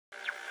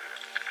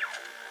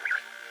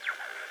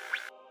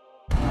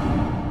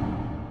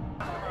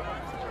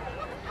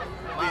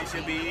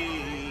Bishop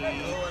B.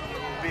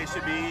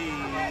 Bishop B.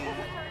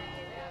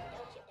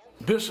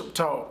 Bishop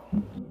Talk.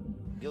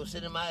 Yo,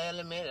 sit in my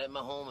element at my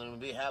home and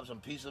we have some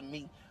piece of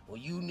meat. Well,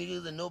 you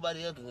niggas and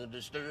nobody else can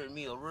disturb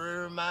me or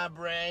ruin my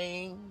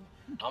brain.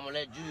 I'm gonna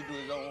let you do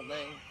his own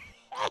thing.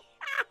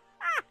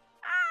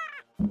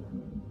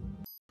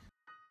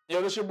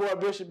 Yo, this your boy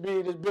Bishop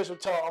B. This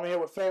Bishop Talk. I'm here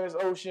with Famous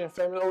Oceann.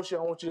 Famous Oceann,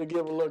 I want you to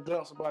give a little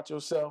glimpse about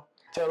yourself.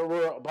 Tell the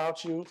world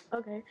about you.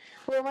 Okay.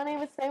 Well, my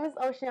name is Famous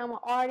Oceann. I'm an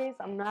artist.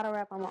 I'm not a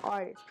rapper. I'm an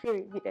artist.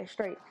 Period. Get that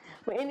straight.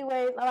 But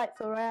anyways, I like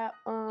to rap.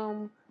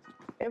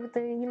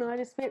 Everything, I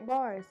just spit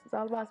bars. It's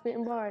all about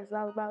spitting bars. It's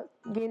all about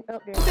getting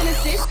up there.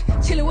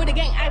 Chilling with the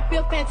gang, I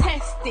feel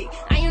fantastic.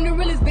 I am the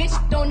realest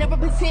bitch. Don't ever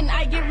pretend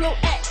I get real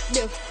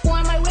active.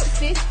 Pouring my whip,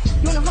 sis.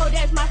 Doing the whole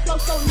dash, my flow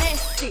so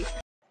nasty.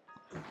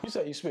 You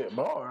said you spit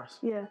bars?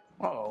 Yeah.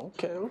 Oh,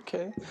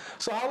 okay.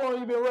 So how long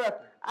you been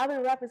rapping? I've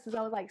been rapping since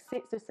I was like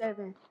 6 or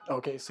 7.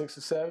 Okay, 6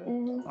 or 7?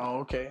 Mm-hmm. Oh,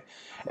 okay.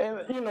 And, I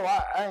ain't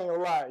gonna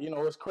lie.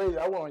 It's crazy.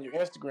 I went on your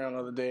Instagram the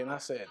other day, and I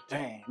said,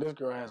 dang, this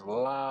girl has a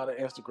lot of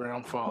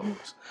Instagram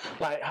followers.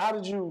 Like, how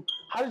did you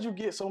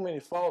get so many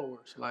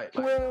followers?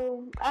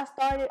 Well, I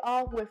started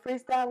off with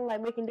freestyling,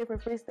 like making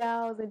different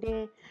freestyles, and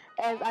then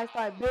as I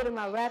started building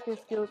my rapping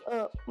skills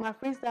up, my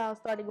freestyles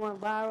started going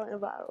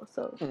viral.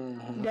 So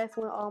that's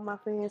when all my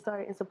friends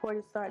started and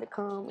supporters started to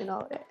come and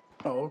all that.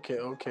 Oh,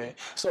 okay.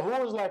 So who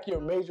was like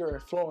your major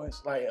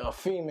influence, like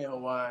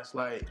female-wise,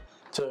 like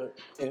to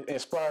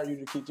inspire you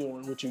to keep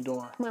doing what you're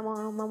doing? My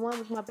mom. My mom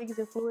is my biggest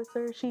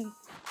influencer. She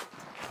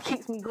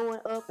keeps me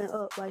going up and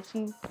up. Like,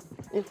 she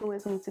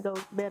influenced me to go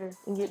better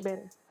and get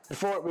better.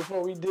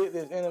 Before we did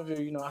this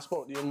interview, I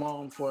spoke to your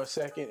mom for a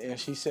second, and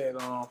she said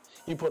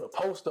you put a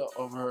post up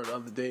of her the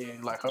other day,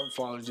 and like her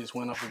followers just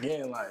went up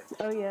again. Like,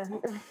 oh yeah,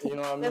 you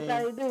know what I mean? That's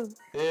how they do.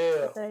 Yeah,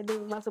 that's how they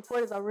do. My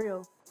supporters are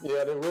real.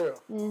 Yeah, they're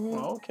real. Mm-hmm.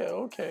 Oh,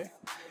 okay.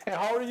 And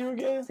how old are you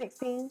again?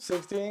 16.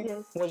 16?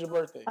 Yes. When's your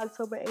birthday?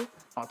 October 8th.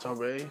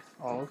 October 8th.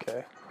 Oh,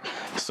 okay.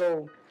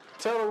 So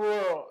tell the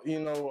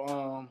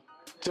world,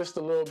 just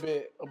a little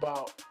bit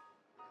about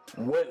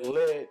what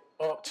led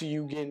up to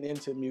you getting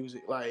into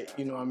music. Like,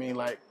 you know what I mean?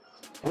 Like,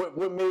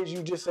 what made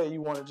you just say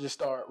you wanted to just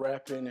start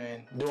rapping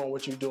and doing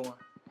what you're doing?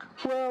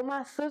 Well,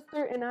 my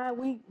sister and I,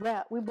 we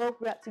rap. We both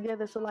rap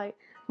together. So, like,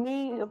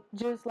 me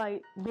just,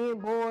 like, being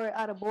bored,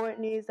 out of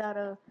boredness, out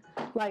of,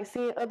 like,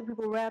 seeing other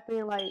people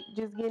rapping, like,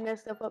 just getting that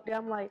stuff up there,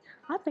 I'm like,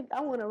 I think I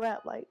want to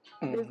rap. Like,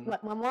 it's,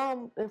 like, my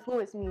mom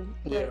influenced me.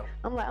 Yeah. Like,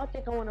 I'm like, I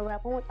think I want to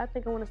rap. I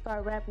think I want to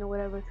start rapping or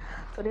whatever.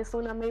 So that's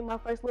when I made my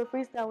first little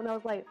freestyle when I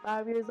was, like,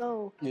 5 years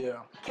old.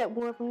 Yeah. Kept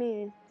going from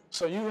there.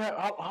 So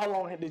how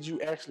long did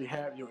you actually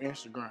have your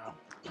Instagram?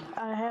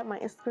 I had my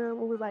Instagram,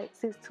 it was like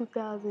since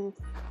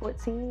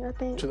 2014, I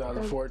think.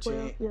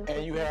 2014?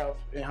 Yeah.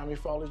 And how many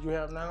followers you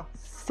have now?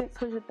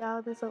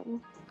 600,000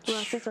 something.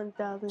 Around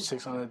 600,000.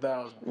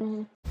 600,000.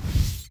 Mm-hmm.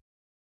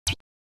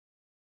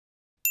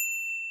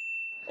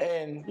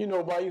 And,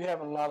 while you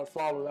having a lot of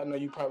followers, I know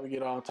you probably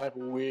get all type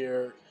of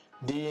weird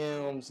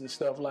DMs and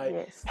stuff like.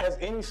 Yes. Has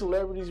any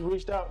celebrities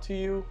reached out to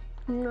you?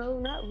 No,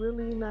 not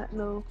really.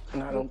 No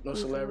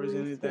celebrities,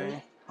 anything? Yeah.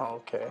 Oh,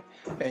 okay.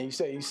 And you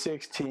say you're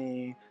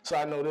 16, so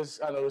I know this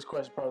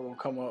question probably won't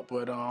come up,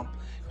 but are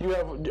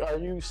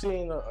you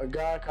seeing a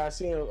guy? Cause I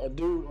seen a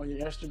dude on your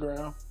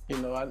Instagram.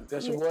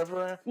 That's your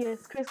boyfriend?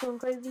 Yes, Chris Going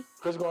Crazy.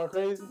 Chris Going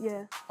Crazy?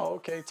 Yeah. Oh,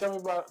 okay. Tell me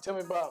about.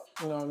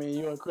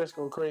 You and Chris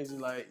Go Crazy.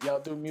 Like, y'all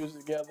do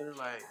music together.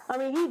 Like. I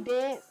mean, he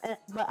dance,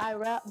 but I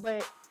rap,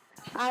 but.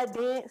 I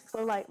dance,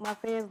 so like my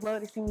fans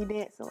love to see me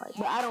dancing, like.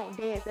 But I don't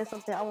dance. That's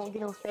something I won't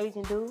get on stage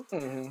and do.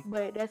 Mm-hmm.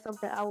 But that's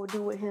something I would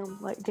do with him,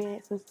 like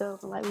dance and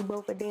stuff. And like we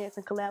both would dance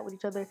and collab with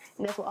each other,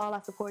 and that's what all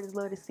our supporters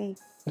love to see.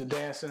 The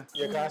dancing,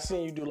 yeah. Cause I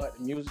seen you do like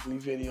the Musical.ly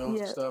videos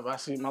and stuff. I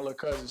see my little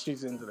cousin;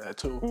 she's into that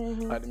too,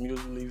 like the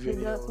Musical.ly videos,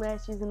 the dub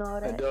smashes and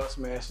all that, and dub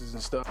smashes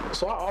and stuff.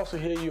 So I also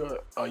hear you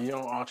a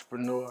young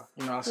entrepreneur.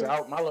 I said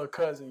my little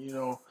cousin.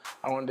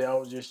 One day I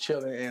was just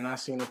chilling and I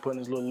seen him putting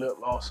his little lip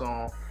gloss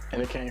on.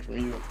 And it came from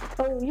you.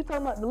 Oh, you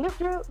talking about the lip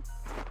drip?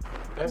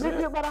 That's lip it?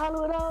 drip by the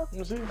Hollywood Dolls? Let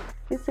me see.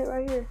 It's it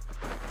right here.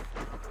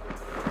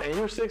 And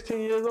you're 16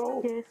 years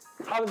old? Yes.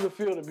 How does it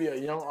feel to be a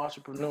young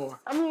entrepreneur?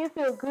 I mean, it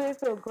feels good. It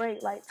feels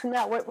great. Like, to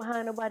not work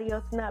behind nobody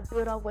else, to not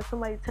build off what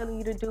somebody's telling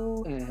you to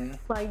do. Mm-hmm.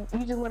 Like,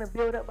 you just want to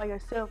build up by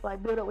yourself.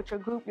 Like, build up with your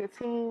group, your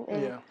team,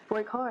 and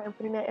work hard and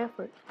put in that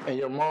effort. And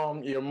your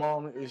mom,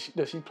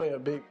 does she play a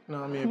big,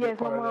 Yes,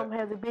 my mom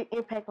has a big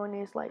impact on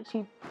this. Like,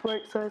 she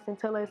works us and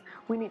tell us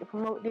we need to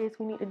promote this,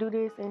 we need to do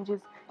this, and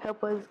just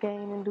help us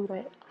gain and do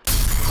that.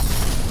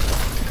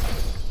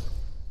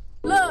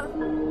 Look.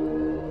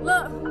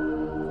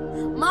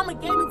 Mama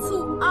gave me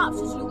 2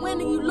 options, you win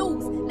or you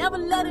lose. Never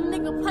let a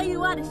nigga play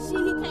you out of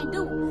shit he can't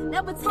do.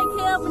 Never take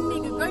care of a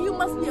nigga, girl, you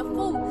must be a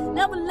fool.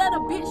 Never let a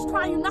bitch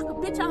try you, knock a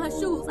bitch out her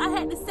shoes. I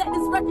had to set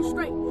this record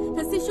straight,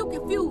 cause since you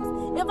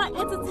confused, if I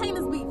entertain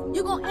this beat,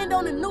 you gon' end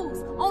on the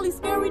news. Only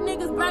scary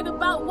niggas brag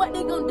about what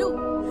they gon'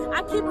 do.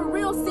 I keep it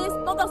real, sis,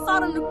 don't throw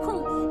salt on the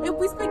crew. If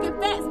we speaking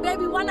facts,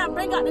 baby, why not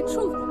bring out the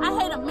truth? I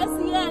hate a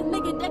messy ass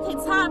nigga that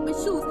can't tie up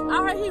his shoes. I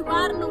heard he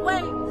riding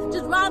away,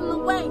 just riding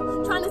away,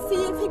 trying to see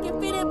if he can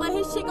fit in, but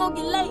his shit gon'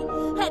 get late.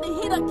 Had to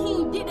hit a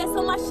king, did that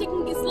so my shit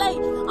can get slayed.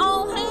 I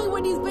don't hang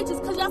with these bitches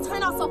cause y'all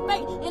turn out so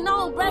fake. And I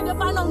don't brag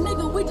about no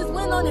nigga, we just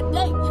went on a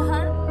date, you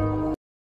heard?